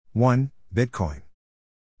1. Bitcoin.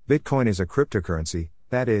 Bitcoin is a cryptocurrency,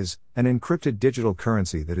 that is, an encrypted digital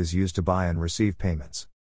currency that is used to buy and receive payments.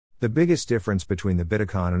 The biggest difference between the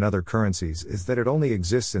Bitcoin and other currencies is that it only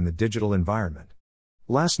exists in the digital environment.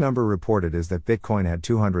 Last number reported is that Bitcoin had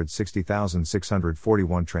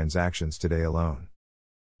 260,641 transactions today alone.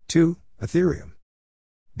 2. Ethereum.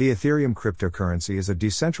 The Ethereum cryptocurrency is a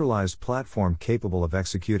decentralized platform capable of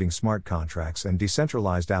executing smart contracts and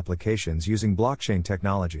decentralized applications using blockchain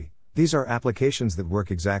technology. These are applications that work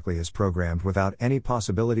exactly as programmed without any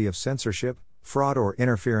possibility of censorship, fraud, or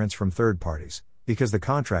interference from third parties, because the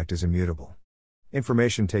contract is immutable.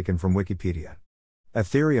 Information taken from Wikipedia.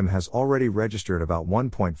 Ethereum has already registered about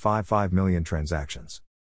 1.55 million transactions.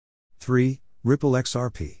 3. Ripple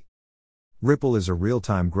XRP. Ripple is a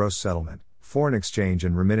real-time gross settlement, foreign exchange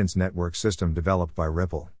and remittance network system developed by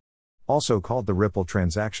Ripple. Also called the Ripple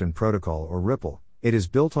Transaction Protocol or Ripple, it is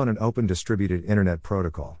built on an open distributed internet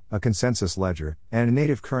protocol, a consensus ledger, and a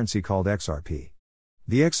native currency called XRP.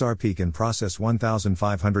 The XRP can process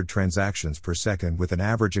 1,500 transactions per second with an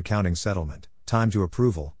average accounting settlement, time to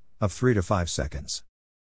approval, of 3 to 5 seconds.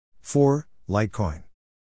 4. Litecoin.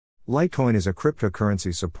 Litecoin is a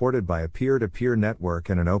cryptocurrency supported by a peer-to-peer network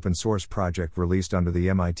and an open-source project released under the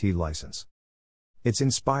MIT license. It's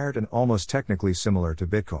inspired and almost technically similar to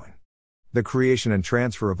Bitcoin. The creation and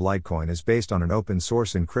transfer of Litecoin is based on an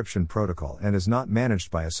open-source encryption protocol and is not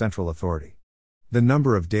managed by a central authority. The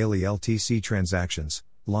number of daily LTC transactions,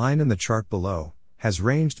 line in the chart below, has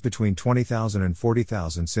ranged between 20,000 and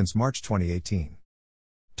 40,000 since March 2018.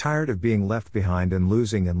 Tired of being left behind and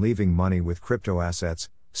leaving money with crypto assets?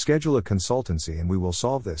 Schedule a consultancy and we will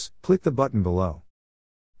solve this. Click the button below.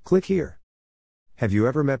 Click here. Have you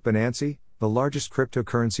ever met Binance, the largest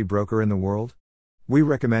cryptocurrency broker in the world? We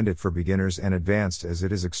recommend it for beginners and advanced as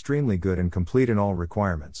it is extremely good and complete in all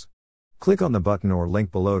requirements. Click on the button or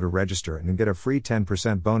link below to register and get a free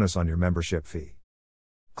 10% bonus on your membership fee.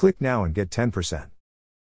 Click now and get 10%.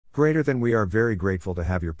 Greater than. We are very grateful to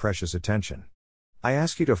have your precious attention. I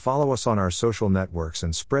ask you to follow us on our social networks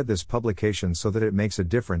and spread this publication so that it makes a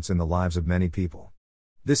difference in the lives of many people.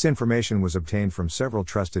 This information was obtained from several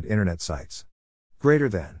trusted internet sites. Greater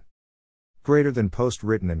than post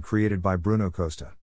written and created by Bruno Costa.